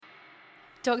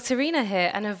Dr. Reena here,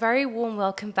 and a very warm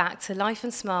welcome back to Life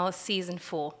and Smile Season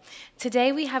 4.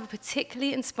 Today we have a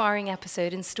particularly inspiring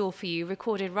episode in store for you,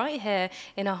 recorded right here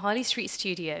in our Harley Street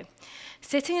studio.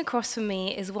 Sitting across from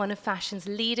me is one of fashion's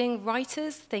leading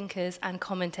writers, thinkers, and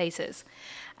commentators.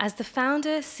 As the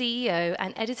founder, CEO,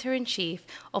 and editor-in-chief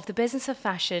of the business of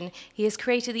fashion, he has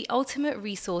created the ultimate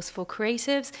resource for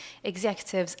creatives,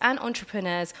 executives, and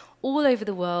entrepreneurs all over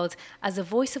the world as a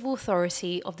voice of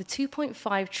authority of the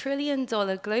 $2.5 trillion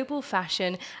global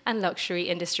fashion and luxury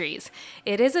industries.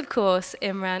 It is, of course,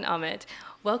 Imran Amed.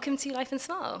 Welcome to Life and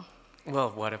Smile. Well,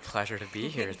 what a pleasure to be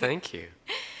here. Thank you.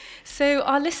 So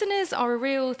our listeners are a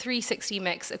real 360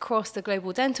 mix across the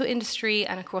global dental industry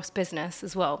and across business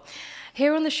as well.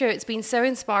 Here on the show, it's been so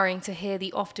inspiring to hear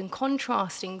the often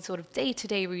contrasting sort of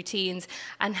day-to-day routines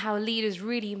and how leaders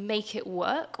really make it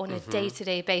work on a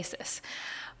day-to-day basis.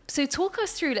 So talk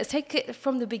us through, let's take it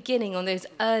from the beginning on those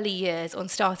early years on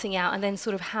starting out and then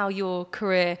sort of how your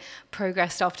career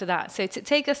progressed after that. So to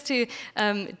take us to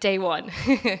day one.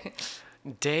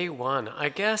 Day one, I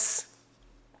guess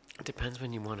it depends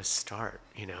when you want to start,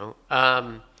 you know.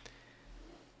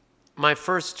 My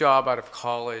first job out of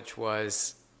college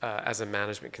was as a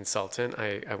management consultant.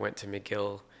 I went to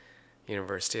McGill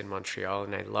University in Montreal,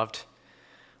 and I loved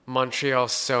Montreal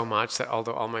so much that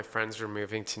although all my friends were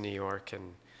moving to New York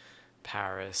and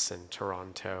Paris and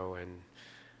Toronto and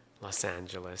Los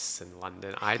Angeles and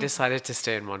London, I decided to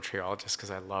stay in Montreal just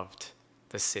because I loved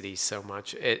the city so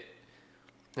much.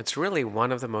 It's really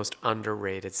one of the most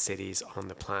underrated cities on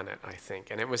the planet, I think.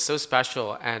 And it was so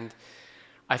special. And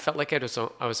I felt like I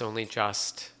was only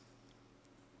just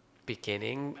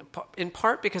beginning, in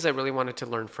part because I really wanted to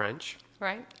learn French.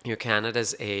 Right. You know,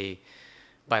 Canada's a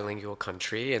bilingual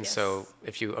country. And Yes. so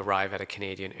if you arrive at a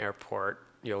Canadian airport,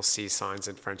 you'll see signs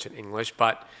in French and English.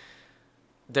 But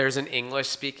there's an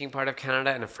English-speaking part of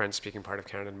Canada and a French-speaking part of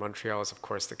Canada. And Montreal is, of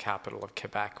course, the capital of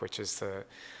Quebec, which is the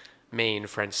main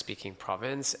French-speaking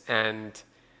province. And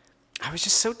I was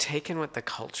just so taken with the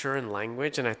culture and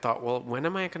language. And I thought, well, when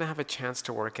am I going to have a chance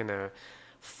to work in a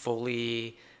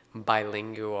fully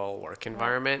bilingual work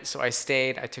environment? So I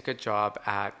took a job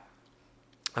at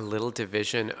a little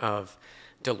division of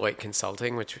Deloitte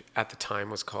Consulting, which at the time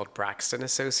was called Braxton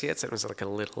Associates. It was like a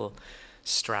little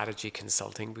strategy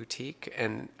consulting boutique.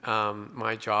 And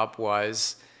my job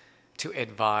was to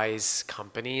advise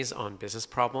companies on business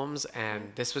problems.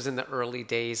 And this was in the early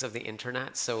days of the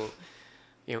internet. So,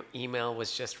 you know, email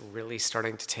was just really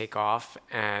starting to take off.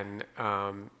 And,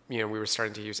 you know, we were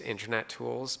starting to use internet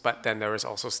tools. But then there was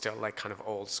also still like kind of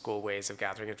old school ways of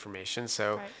gathering information.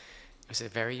 So right. It was a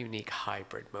very unique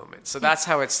hybrid moment. So that's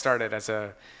how it started, as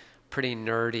a pretty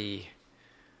nerdy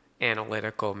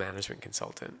analytical management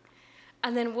consultant.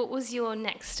 And then what was your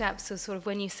next step? So sort of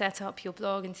when you set up your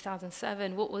blog in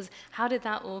 2007, how did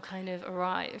that all kind of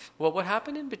arrive? Well, what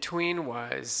happened in between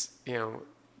was, you know,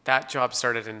 that job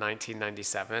started in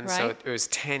 1997. Right. So it was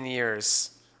 10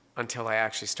 years until I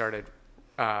actually started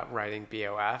writing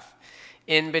BOF.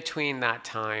 In between that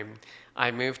time,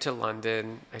 I moved to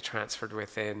London. I transferred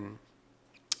within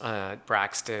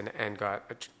Braxton and got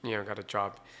a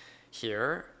job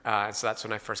here. So that's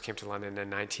when I first came to London in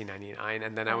 1999.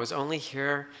 And then I was only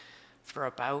here for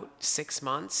about 6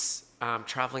 months,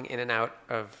 traveling in and out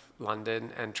of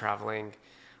London and traveling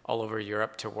all over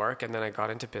Europe to work. And then I got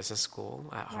into business school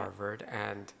at Harvard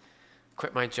and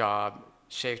quit my job,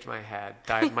 shaved my head,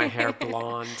 dyed my hair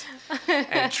blonde,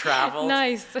 and traveled.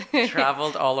 Nice.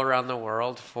 Traveled all around the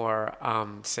world for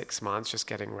 6 months, just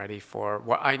getting ready for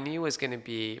what I knew was going to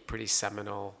be a pretty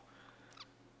seminal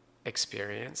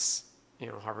experience. You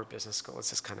know, Harvard Business School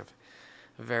is this kind of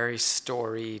very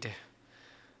storied,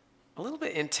 a little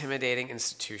bit intimidating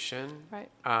institution. Right.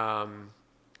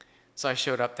 So I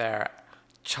showed up there,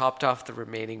 chopped off the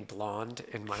remaining blonde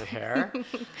in my hair,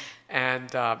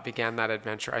 and began that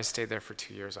adventure. I stayed there for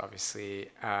 2 years, obviously.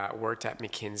 Worked at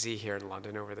McKinsey here in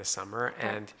London over the summer. Okay.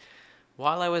 And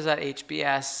while I was at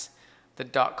HBS, the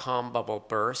dot-com bubble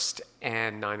burst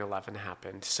and 9/11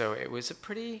 happened. So it was a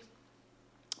pretty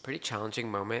challenging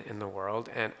moment in the world,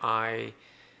 and I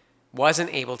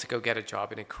wasn't able to go get a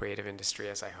job in a creative industry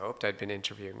as I hoped. I'd been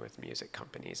interviewing with music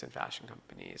companies and fashion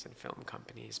companies and film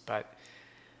companies, but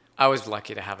I was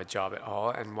lucky to have a job at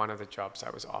all, and one of the jobs I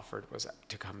was offered was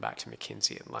to come back to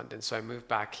McKinsey in London. So I moved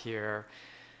back here,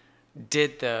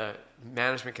 did the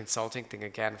management consulting thing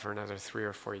again for another 3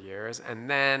 or 4 years, and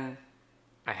then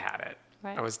I had it.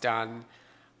 Right. I was done.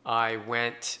 I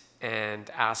went and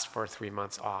asked for 3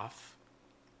 months off,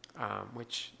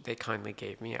 which they kindly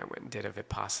gave me. I went and did a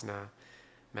Vipassana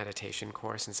meditation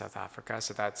course in South Africa.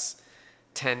 So that's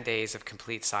 10 days of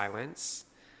complete silence,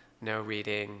 no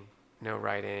reading, no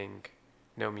writing,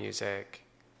 no music,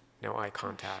 no eye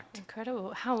contact.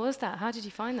 Incredible. How was that? How did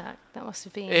you find that? That must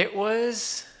have been... It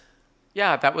was,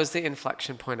 yeah, that was the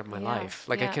inflection point of my life.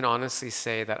 Like, I can honestly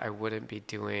say that I wouldn't be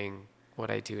doing what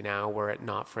I do now were it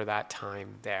not for that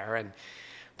time there. And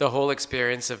the whole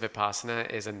experience of Vipassana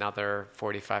is another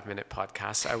 45-minute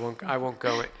podcast. I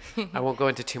won't go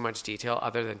into too much detail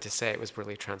other than to say it was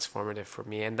really transformative for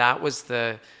me. And that was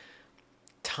the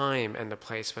time and the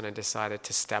place when I decided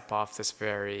to step off this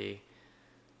very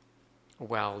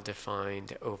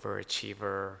well-defined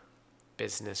overachiever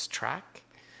business track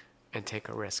and take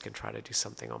a risk and try to do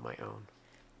something on my own.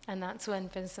 And that's when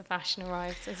Business of Fashion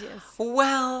arrived as yours.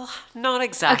 Well, not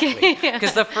exactly. Okay.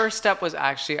 Because the first step was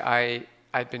actually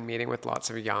I'd been meeting with lots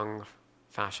of young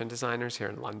fashion designers here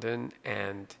in London,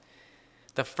 and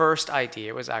the first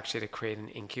idea was actually to create an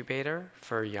incubator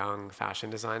for young fashion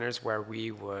designers where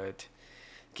we would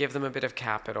give them a bit of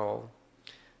capital,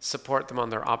 support them on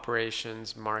their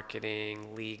operations,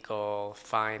 marketing, legal,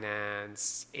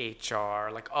 finance, HR,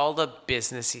 like all the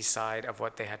businessy side of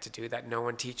what they had to do that no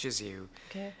one teaches you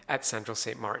at Central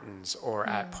St. Martin's or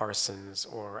at Parsons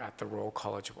or at the Royal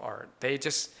College of Art. They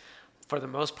just, for the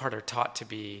most part, are taught to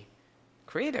be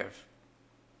creative.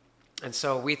 And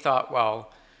so we thought,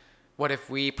 well, what if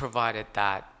we provided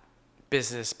that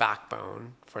business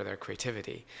backbone for their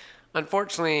creativity?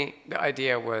 Unfortunately, the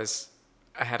idea was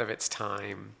ahead of its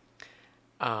time.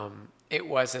 It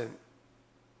wasn't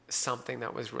something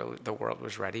that was really the world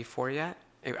was ready for yet.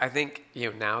 I think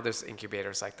now there's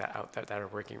incubators like that out there that are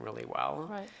working really well.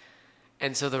 Right.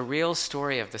 And so the real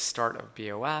story of the start of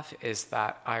BOF is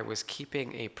that I was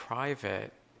keeping a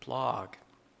private blog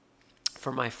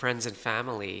for my friends and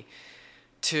family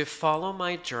to follow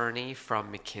my journey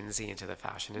from McKinsey into the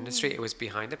fashion industry. It was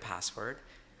behind a password,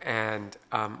 and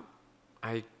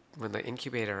when the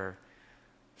incubator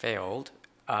failed,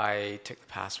 I took the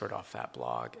password off that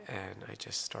blog and I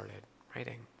just started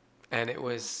writing. And it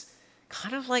was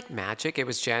kind of like magic. It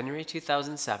was January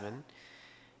 2007.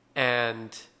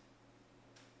 And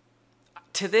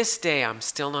to this day, I'm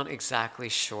still not exactly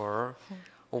sure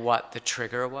what the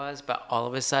trigger was, but all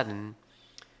of a sudden,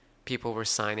 people were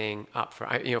signing up for,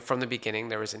 from the beginning,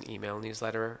 there was an email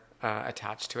newsletter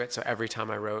attached to it. So every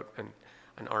time I wrote an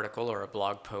article or a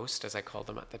blog post, as I called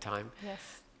them at the time,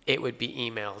 it would be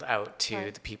emailed out to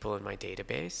the people in my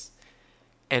database.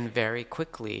 And very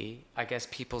quickly, I guess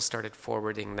people started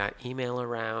forwarding that email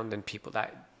around, and people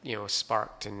that,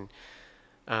 sparked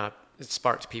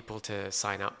people to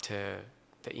sign up to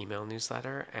the email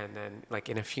newsletter. And then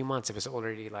in a few months, it was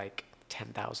already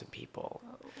 10,000 people.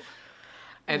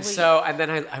 And then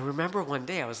I remember one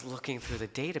day I was looking through the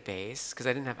database because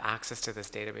I didn't have access to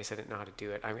this database. I didn't know how to do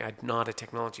it. I mean, I'm not a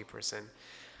technology person.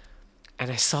 And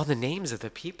I saw the names of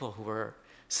the people who were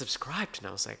subscribed, and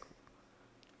I was like,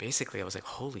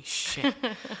 holy shit.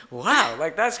 Wow,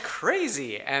 that's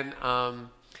crazy. And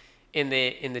in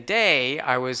the day,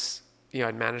 I was,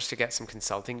 I'd managed to get some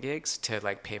consulting gigs to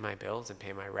pay my bills and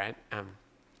pay my rent.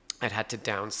 I'd had to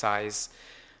downsize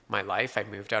my life. I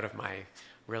moved out of my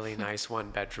really nice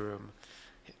one-bedroom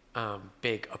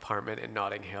big apartment in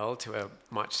Notting Hill to a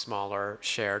much smaller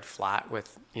shared flat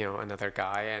with another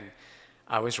guy, and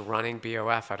I was running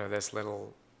BOF out of this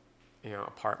little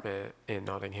apartment in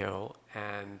Notting Hill,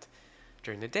 and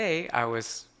during the day I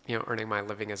was earning my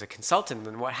living as a consultant.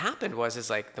 And what happened was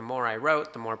the more I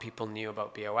wrote, the more people knew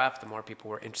about BOF, the more people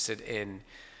were interested in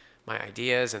my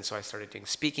ideas, and so I started doing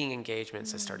speaking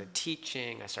engagements. I started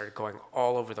teaching. I started going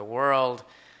all over the world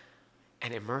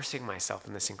and immersing myself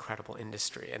in this incredible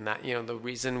industry. And that, the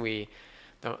reason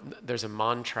there's a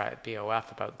mantra at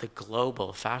BOF about the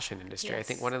global fashion industry. I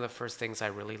think one of the first things I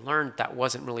really learned that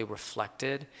wasn't really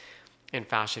reflected in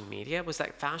fashion media was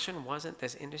that fashion wasn't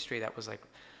this industry that was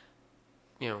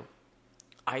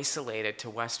isolated to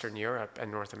Western Europe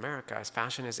and North America. As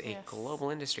fashion is a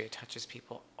global industry. It touches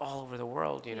people all over the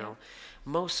world,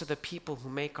 Most of the people who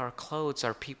make our clothes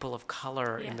are people of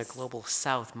color in the global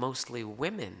south, mostly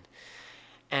women.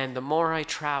 And the more I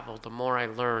traveled, the more I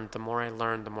learned, the more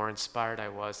inspired I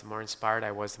was, the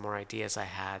more ideas I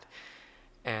had.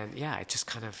 And it just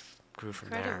kind of grew from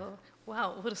there.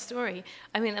 Wow, what a story.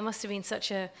 I mean, that must have been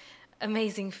such a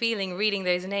amazing feeling reading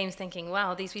those names, thinking,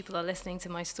 wow, these people are listening to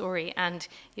my story and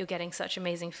you're getting such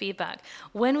amazing feedback.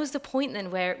 When was the point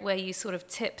then where you sort of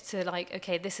tipped to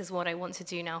okay, this is what I want to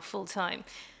do now full time?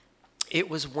 It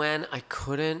was when I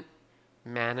couldn't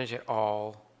manage it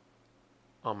all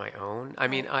on my own. I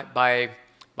mean, by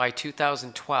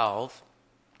 2012,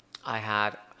 I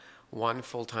had one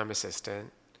full-time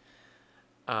assistant,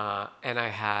 and I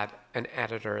had an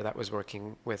editor that was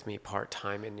working with me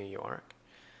part-time in New York.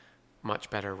 much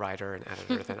better writer and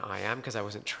editor than I am because I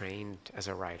wasn't trained as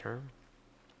a writer.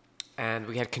 And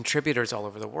we had contributors all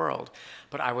over the world.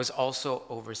 But I was also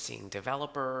overseeing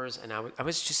developers, and I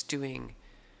was just doing,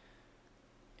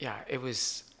 I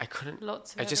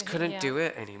just couldn't do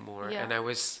it anymore. Yeah.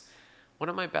 And one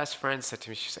of my best friends said to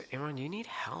me, she said, Imran, you need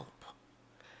help.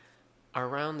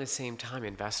 Around the same time,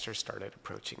 investors started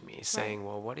approaching me saying,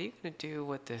 well, what are you going to do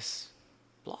with this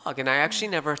blog? And I actually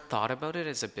never thought about it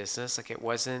as a business. Like it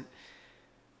wasn't,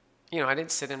 I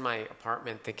didn't sit in my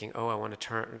apartment thinking, oh, I want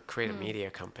to create a media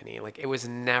company. Like it was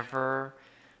never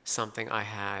something I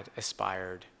had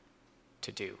aspired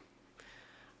to do.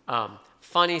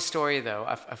 Funny story though,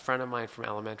 a friend of mine from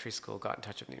elementary school got in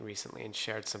touch with me recently and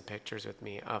shared some pictures with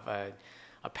me of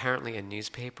apparently a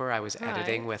newspaper I was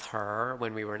editing with her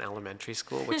when we were in elementary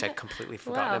school, which I'd completely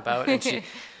forgotten about. And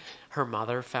her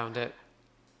mother found it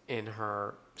in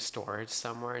her storage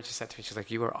somewhere, and she said to me, she's like,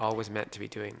 you were always meant to be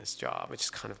doing this job, which is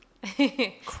kind of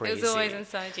crazy. It was always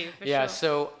inside you, for sure.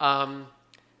 So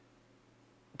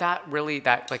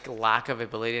that like lack of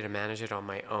ability to manage it on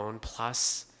my own,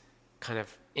 plus kind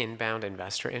of inbound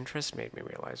investor interest, made me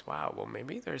realize, wow, well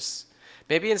maybe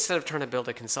instead of trying to build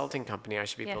a consulting company, I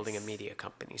should be building a media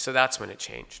company. So that's when it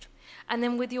changed. And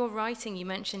then with your writing, you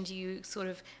mentioned you sort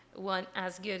of weren't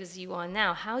as good as you are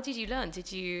now. How did you learn? Did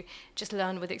you just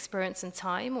learn with experience and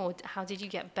time, or how did you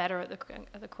get better at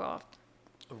the craft?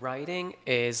 Writing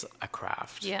is a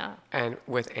craft. Yeah. And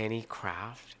with any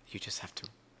craft, you just have to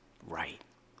write.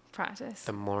 Practice.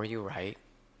 The more you write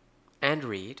and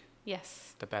read,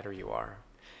 the better you are.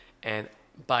 And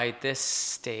by this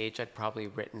stage, I'd probably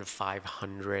written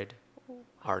 500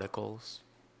 articles,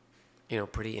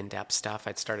 pretty in-depth stuff.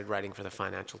 I'd started writing for the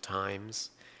Financial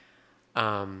Times.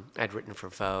 I'd written for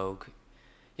Vogue.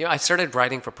 I started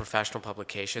writing for professional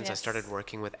publications. I started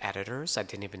working with editors. I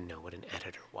didn't even know what an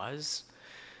editor was.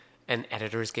 And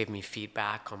editors gave me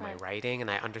feedback on my writing,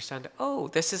 and I understand, oh,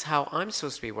 this is how I'm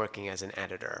supposed to be working as an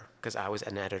editor, because I was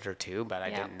an editor too, but I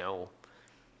didn't know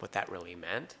what that really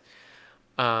meant.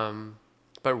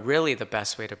 But really the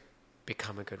best way to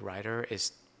become a good writer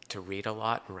is to read a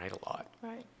lot and write a lot.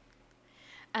 Right.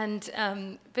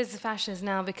 And Business Fashion has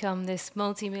now become this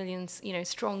multi-million,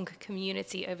 strong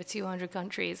community over 200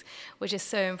 countries, which is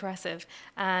so impressive.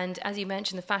 And as you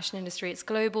mentioned, the fashion industry, it's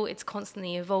global, it's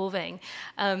constantly evolving.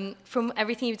 From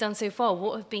everything you've done so far,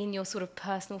 what have been your sort of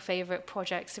personal favorite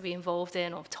projects to be involved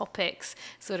in, or topics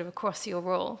sort of across your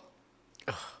role?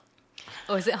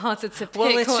 Or is it harder to pick?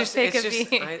 Well,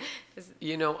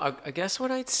 I guess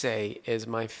what I'd say is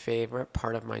my favorite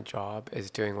part of my job is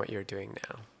doing what you're doing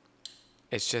now.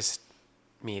 It's just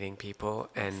meeting people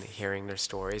and hearing their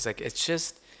stories. Like, it's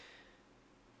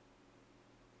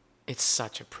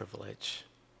such a privilege,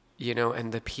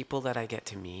 and the people that I get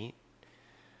to meet,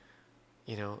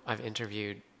 I've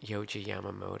interviewed Yohji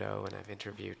Yamamoto, and I've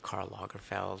interviewed Karl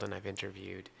Lagerfeld, and I've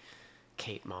interviewed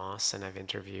Kate Moss, and I've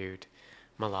interviewed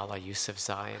Malala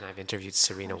Yousafzai, and I've interviewed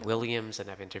Serena Williams, and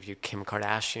I've interviewed Kim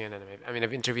Kardashian, and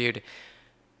I've interviewed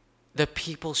the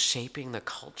people shaping the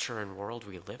culture and world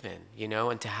we live in,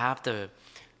 and to have the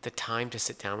time to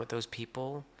sit down with those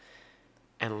people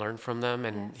and learn from them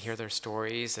and hear their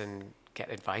stories and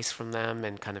get advice from them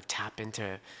and kind of tap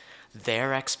into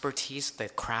their expertise, the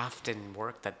craft and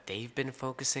work that they've been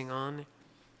focusing on,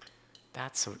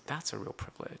 that's a real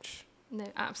privilege. No,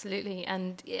 absolutely.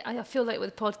 And I feel like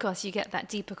with podcasts, you get that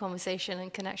deeper conversation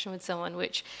and connection with someone,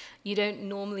 which you don't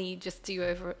normally just do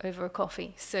over a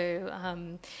coffee. So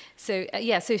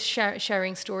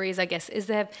sharing stories, I guess. Is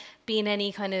there been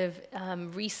any kind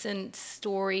of recent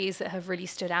stories that have really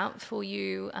stood out for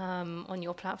you on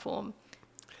your platform?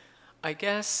 I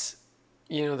guess,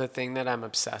 the thing that I'm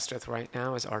obsessed with right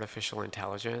now is artificial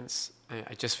intelligence.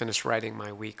 I just finished writing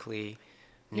my weekly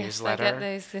newsletter.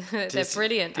 Yes, I get those. They're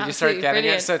brilliant. Did you start getting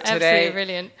it? So today, absolutely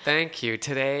brilliant. Thank you.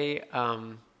 Today,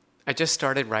 I just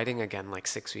started writing again like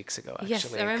 6 weeks ago, actually.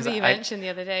 Yes, I remember you mentioned the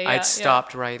other day. I'd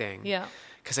stopped writing. Yeah.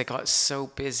 Because I got so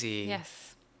busy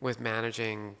with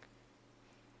managing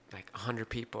like 100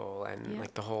 people and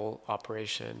like the whole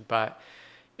operation. But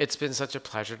it's been such a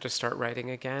pleasure to start writing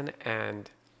again.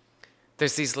 And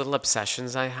there's these little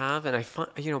obsessions I have. And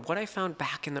what I found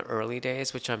back in the early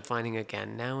days, which I'm finding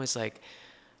again now, is like,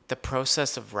 the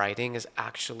process of writing is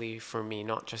actually, for me,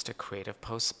 not just a creative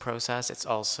process, it's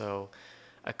also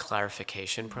a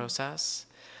clarification process.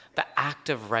 The act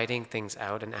of writing things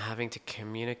out and having to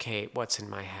communicate what's in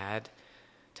my head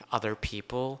to other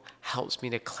people helps me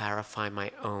to clarify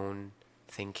my own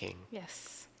thinking.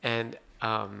 Yes. And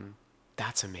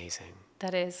that's amazing.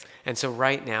 That is. And so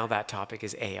right now that topic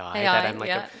is AI that I'm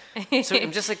like, so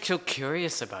I'm just like so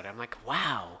curious about it. I'm like,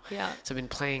 wow. Yeah. So I've been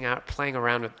playing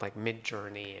around with like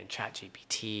Midjourney and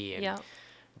ChatGPT and Yeah.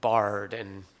 Bard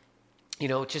and,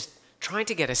 just trying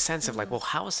to get a sense of like, well,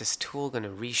 how is this tool going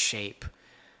to reshape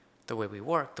the way we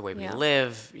work, the way we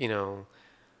live, the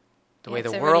way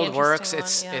the world works.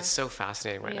 It's so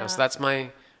fascinating right now. So that's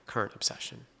my current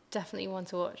obsession. Definitely one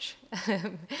to watch.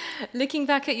 Looking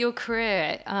back at your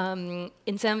career,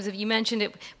 in terms of, you mentioned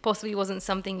it possibly wasn't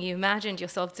something you imagined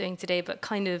yourself doing today, but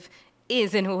kind of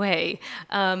is in a way.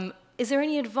 Is there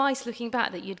any advice looking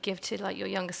back that you'd give to like your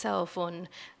younger self on,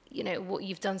 what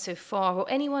you've done so far, or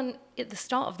anyone at the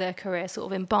start of their career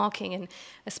sort of embarking and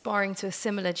aspiring to a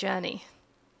similar journey?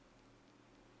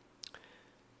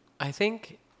 I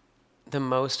think the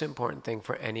most important thing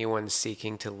for anyone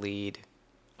seeking to lead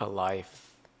a life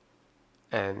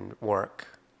and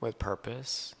work with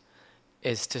purpose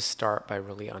is to start by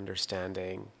really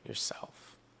understanding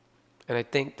yourself. And I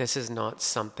think this is not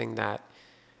something that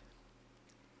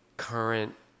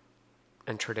current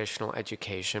and traditional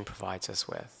education provides us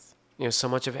with. So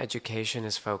much of education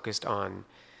is focused on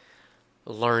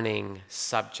learning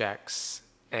subjects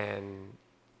and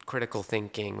critical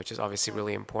thinking, which is obviously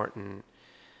really important.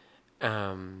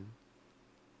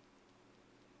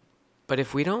 But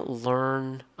if we don't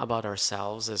learn about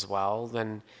ourselves as well,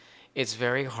 then it's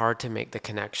very hard to make the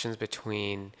connections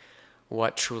between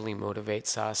what truly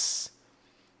motivates us,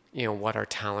 what our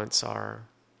talents are,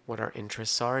 what our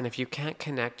interests are. And if you can't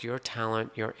connect your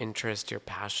talent, your interest, your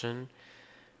passion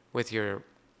with your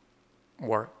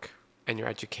work and your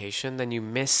education, then you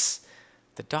miss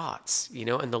the dots,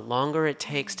 and the longer it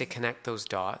takes to connect those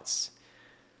dots,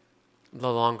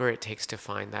 the longer it takes to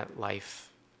find that life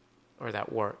or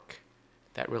that work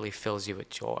that really fills you with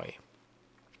joy.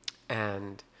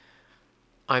 And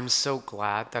I'm so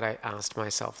glad that I asked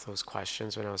myself those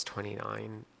questions when I was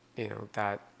 29,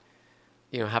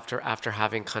 after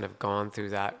having kind of gone through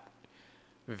that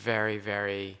very,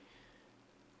 very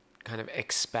kind of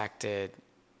expected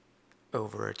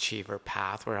overachiever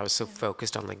path where I was so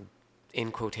focused on, like,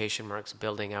 in quotation marks,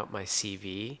 building out my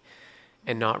CV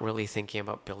and not really thinking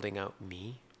about building out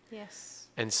me. Yes.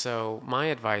 And so my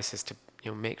advice is to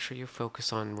make sure you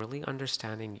focus on really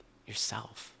understanding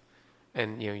yourself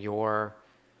and,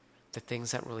 the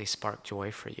things that really spark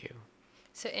joy for you.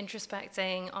 So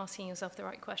introspecting, asking yourself the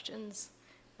right questions.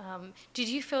 Did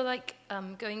you feel like,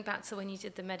 going back to when you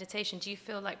did the meditation, do you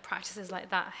feel like practices like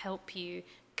that help you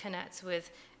connect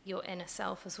with your inner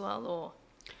self as well, or?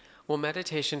 Well,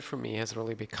 meditation for me has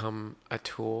really become a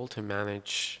tool to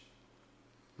manage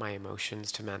my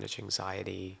emotions, to manage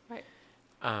anxiety. Right.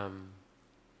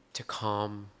 To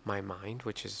calm my mind,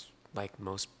 which is, like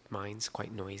most minds,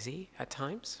 quite noisy at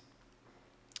times.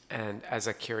 And as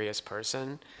a curious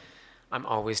person, I'm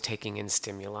always taking in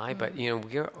stimuli, but, we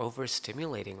are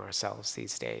overstimulating ourselves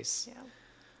these days.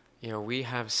 Yeah. We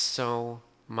have so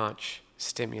much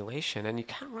stimulation, and you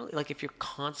can't really, like, if you're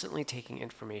constantly taking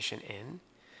information in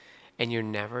and you're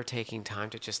never taking time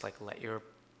to just, like, let your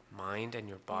mind and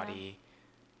your body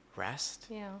rest,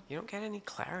 you don't get any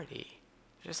clarity.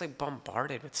 You're just, like,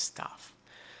 bombarded with stuff.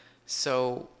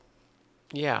 So,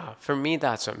 for me,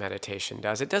 that's what meditation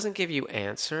does. It doesn't give you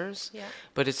answers,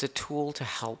 but it's a tool to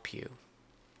help you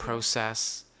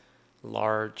process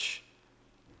large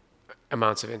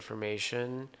amounts of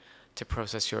information, to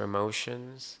process your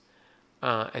emotions,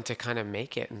 and to kind of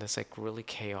make it in this, like, really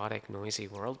chaotic, noisy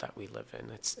world that we live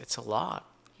in. It's a lot.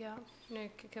 Yeah, no,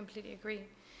 completely agree.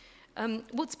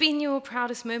 What's been your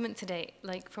proudest moment to date?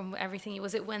 Like, from everything,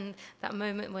 was it when that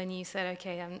moment when you said,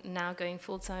 okay, I'm now going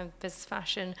full-time business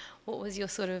fashion? What was your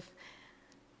sort of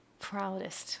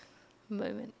proudest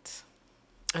moment?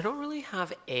 I don't really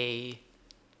have a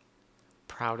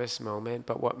proudest moment,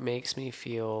 but what makes me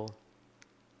feel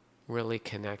really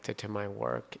connected to my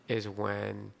work is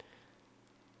when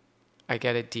I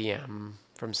get a DM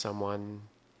from someone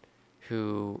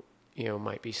who,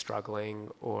 might be struggling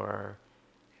or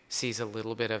sees a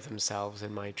little bit of themselves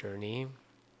in my journey.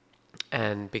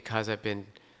 And because I've been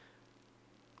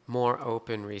more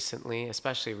open recently,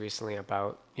 especially recently,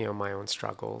 about, my own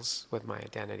struggles with my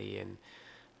identity and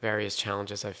various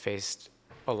challenges I've faced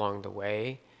along the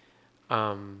way,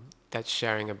 that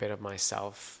sharing a bit of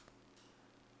myself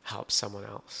helps someone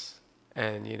else.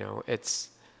 And,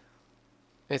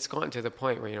 it's gotten to the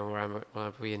point where, where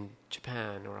I'll be in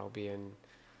Japan or I'll be in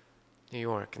New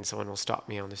York and someone will stop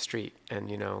me on the street and,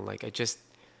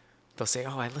 they'll say,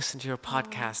 oh, I listened to your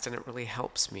podcast and it really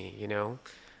helps me,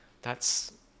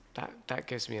 that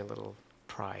gives me a little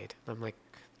pride. I'm like,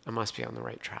 I must be on the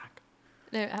right track.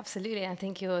 No, absolutely. I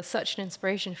think you're such an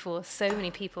inspiration for so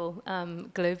many people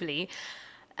globally.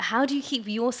 How do you keep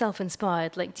yourself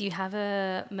inspired? Like, do you have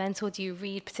a mentor? Do you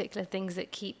read particular things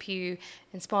that keep you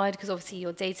inspired? Because obviously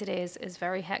your day-to-day is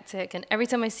very hectic. And every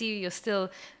time I see you, you're still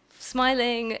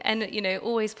smiling and,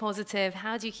 always positive.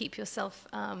 How do you keep yourself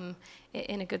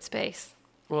in a good space?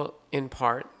 Well, in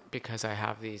part because I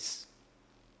have these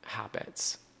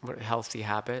habits, healthy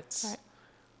habits. Right.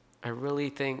 I really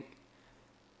think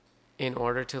in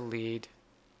order to lead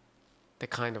the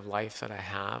kind of life that I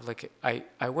have, like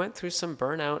I went through some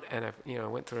burnout, and I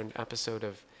went through an episode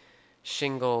of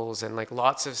shingles and like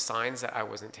lots of signs that I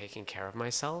wasn't taking care of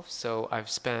myself. So I've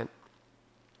spent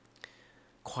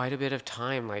quite a bit of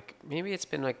time, like maybe it's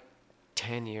been like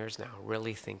 10 years now,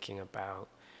 really thinking about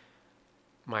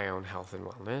my own health and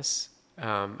wellness.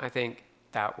 I think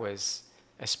that was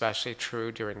especially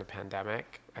true during the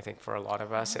pandemic. I think for a lot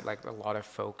of us, it like a lot of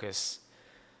focus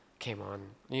came on,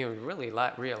 really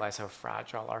realize how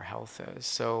fragile our health is.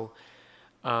 So,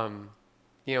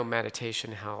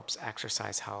 meditation helps,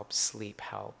 exercise helps, sleep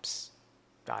helps,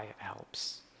 diet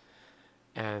helps.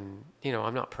 And,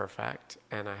 I'm not perfect,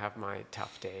 and I have my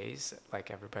tough days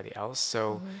like everybody else.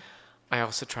 So I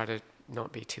also try to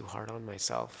not be too hard on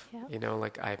myself. Yeah.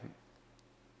 Like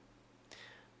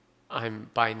I'm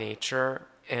by nature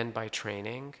and by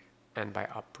training and by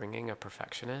upbringing a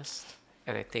perfectionist.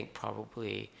 And I think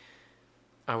probably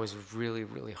I was really,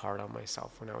 really hard on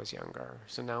myself when I was younger.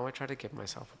 So now I try to give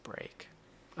myself a break.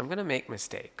 I'm going to make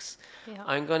mistakes. Yeah.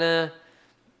 I'm going to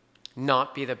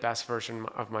not be the best version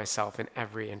of myself in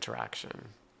every interaction.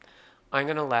 I'm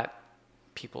going to let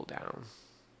people down.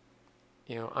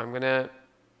 I'm going to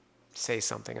say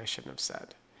something I shouldn't have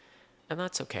said. And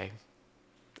that's okay.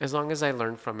 As long as I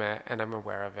learn from it and I'm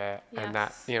aware of it, Yes. and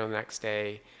that, the next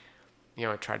day,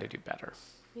 I try to do better.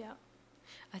 Yeah.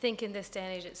 I think in this day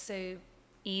and age, it's so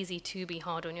easy to be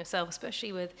hard on yourself,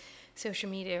 especially with social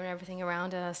media and everything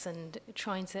around us, and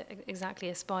trying to exactly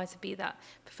aspire to be that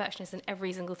perfectionist in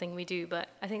every single thing we do. But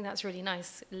I think that's really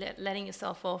nice, letting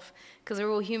yourself off, because we're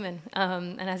all human.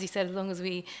 And as you said, as long as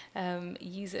we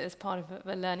use it as part of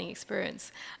a learning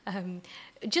experience.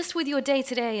 Just with your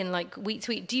day-to-day and like week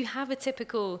to week, do you have a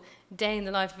typical day in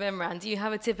the life of Imran? Do you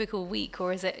have a typical week,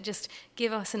 or is it just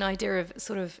give us an idea of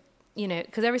sort of,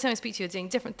 because every time I speak to you, you're doing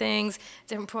different things,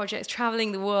 different projects,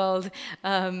 traveling the world.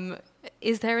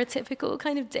 Is there a typical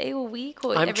kind of day or week?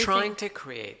 Or I'm trying to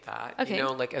create that, Okay.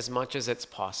 Like as much as it's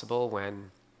possible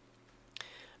when,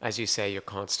 as you say, you're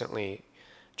constantly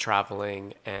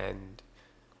traveling and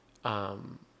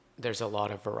there's a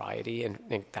lot of variety, and I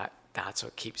think that's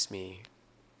what keeps me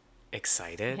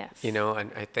excited, Yes.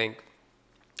 And I think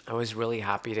I was really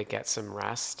happy to get some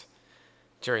rest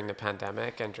during the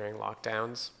pandemic and during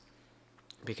lockdowns,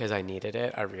 because I needed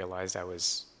it. I realized I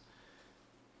was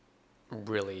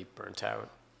really burnt out.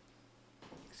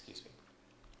 Excuse me.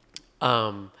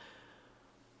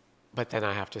 But then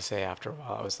I have to say, after a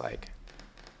while, I was like,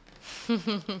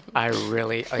 I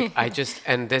really,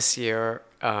 and this year,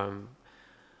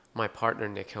 my partner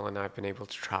Nikhil and I have been able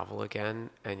to travel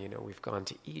again. And, we've gone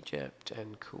to Egypt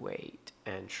and Kuwait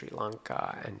and Sri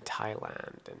Lanka and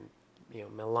Thailand and,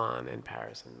 Milan and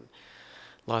Paris and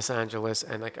Los Angeles,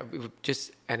 and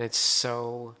and it's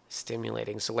so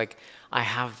stimulating. So like I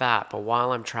have that, but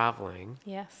while I'm traveling,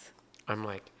 Yes. I'm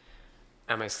like,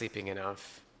 am I sleeping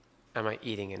enough? Am I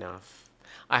eating enough?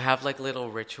 I have like little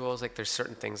rituals. Like there's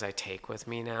certain things I take with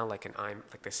me now, like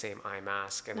like the same eye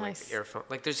mask and Nice. like the earphone.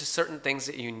 Like there's just certain things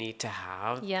that you need to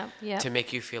have to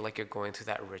make you feel like you're going through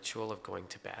that ritual of going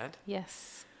to bed.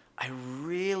 Yes. I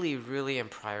really, really am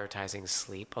prioritizing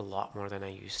sleep a lot more than I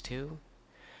used to.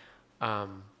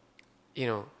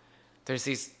 There's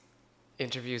these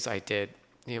interviews I did,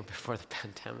 before the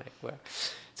pandemic where it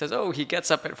says, oh, he gets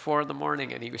up at 4 a.m.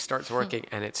 and he starts working.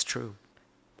 And it's true.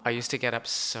 I used to get up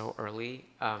so early.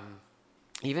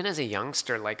 Even as a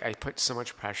youngster, like I put so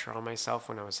much pressure on myself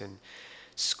when I was in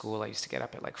school. I used to get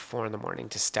up at like 4 a.m.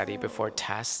 to study before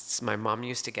tests. My mom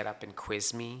used to get up and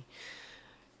quiz me,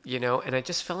 and I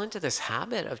just fell into this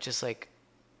habit of just like,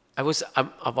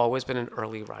 I've always been an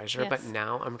early riser, but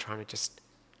now I'm trying to just,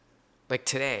 like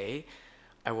today,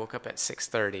 I woke up at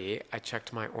 6:30. I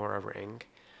checked my Aura ring.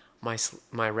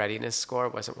 My readiness score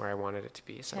wasn't where I wanted it to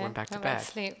be, so I went back to bed.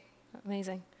 Sleep.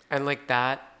 Amazing. And like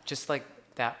that, just like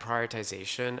that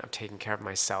prioritization of taking care of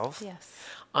myself. Yes.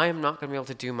 I am not going to be able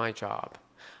to do my job.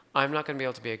 I'm not going to be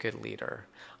able to be a good leader.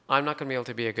 I'm not going to be able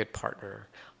to be a good partner.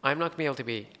 I'm not going to be able to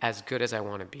be as good as I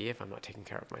want to be if I'm not taking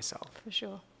care of myself. For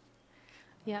sure.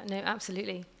 Yeah, no,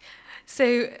 absolutely.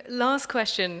 So, last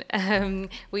question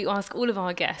we ask all of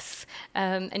our guests,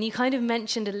 and you kind of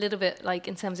mentioned a little bit, like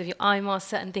in terms of your IMAR,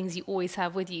 certain things you always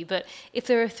have with you. But if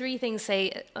there are three things,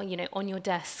 say, on your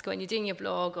desk when you're doing your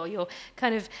blog, or you're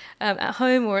kind of at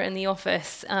home or in the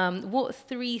office, what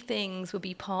three things would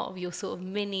be part of your sort of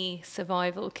mini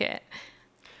survival kit?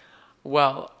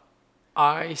 Well,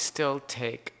 I still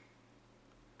take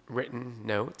written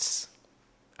notes.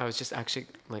 I was just actually,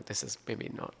 like, this is maybe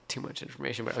not too much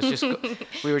information, but I was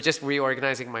just, we were just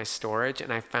reorganizing my storage,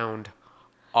 and I found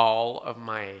all of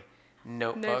my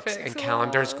notebooks and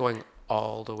calendars going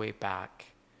all the way back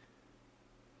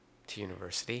to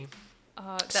university.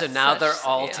 So now they're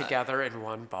all together in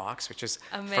one box, which is,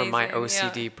 amazing, for my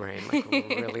OCD brain, like,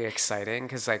 really exciting.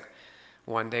 Because, like,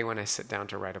 one day when I sit down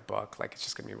to write a book, like, it's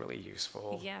just going to be really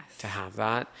useful to have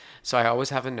that. So I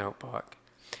always have a notebook.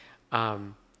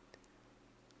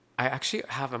 I actually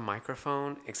have a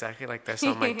microphone exactly like this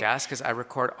on my desk, because I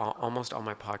record almost all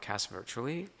my podcasts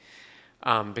virtually,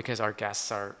 because our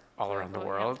guests are all around the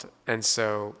world. Yeah. And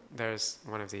so there's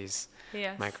one of these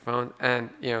microphones. And,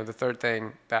 the third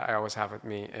thing that I always have with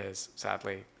me is,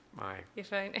 sadly, your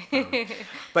phone.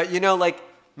 But, like,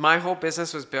 my whole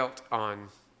business was built on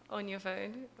your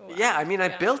phone? Wow. Yeah, I mean, I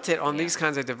built it on these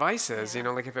kinds of devices.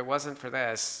 Like, if it wasn't for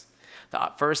this...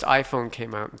 The first iPhone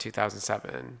came out in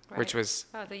 2007, which was,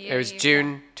 it was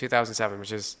June 2007,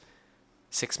 which is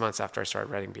 6 months after I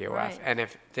started writing BOF. Right. And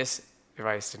if this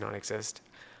device did not exist,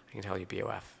 I can tell you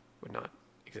BOF would not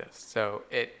exist. So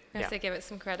you have to give it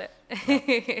some credit.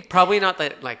 Probably not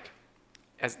that, like,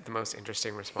 as the most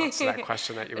interesting response to that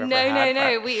question that you ever had.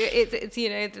 No. It's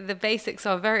the basics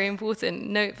are very important.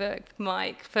 Notebook,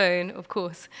 mic, phone, of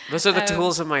course. Those are the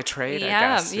tools of my trade, I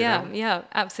guess. Yeah,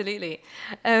 absolutely.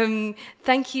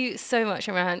 Thank you so much,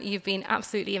 Imran. You've been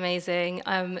absolutely amazing.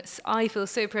 I feel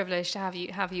so privileged to have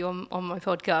you on my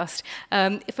podcast.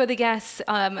 For the guests,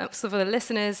 so for the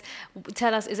listeners,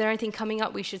 tell us, is there anything coming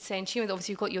up we should stay in tune with?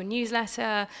 Obviously, you've got your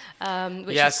newsletter,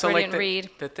 which is brilliant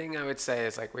read. The thing I would say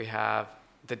is, like, we have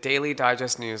the Daily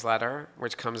Digest newsletter,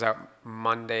 which comes out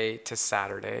Monday to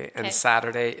Saturday. And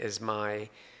Saturday is my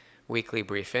weekly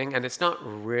briefing. And it's not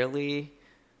really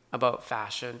about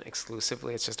fashion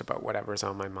exclusively. It's just about whatever's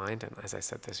on my mind. And as I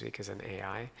said, this week is an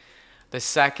AI. The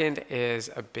second is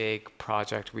a big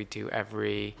project we do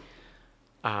every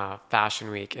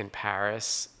Fashion Week in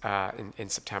Paris in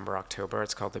September, October.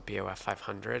 It's called the BOF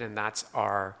 500. And that's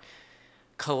our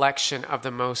collection of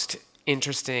the most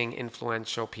interesting,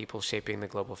 influential people shaping the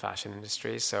global fashion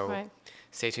industry. So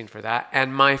stay tuned for that.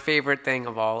 And my favorite thing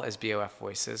of all is BOF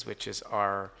Voices, which is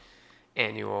our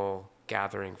annual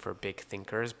gathering for big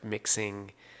thinkers,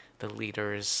 mixing the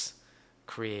leaders,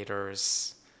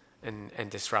 creators, and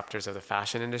disruptors of the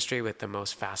fashion industry with the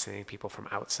most fascinating people from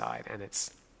outside. And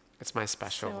it's my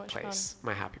special place,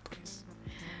 my happy place.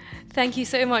 Thank you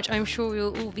so much. I'm sure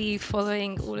we'll all be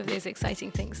following all of those exciting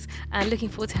things and looking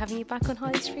forward to having you back on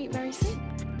Harley Street very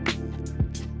soon.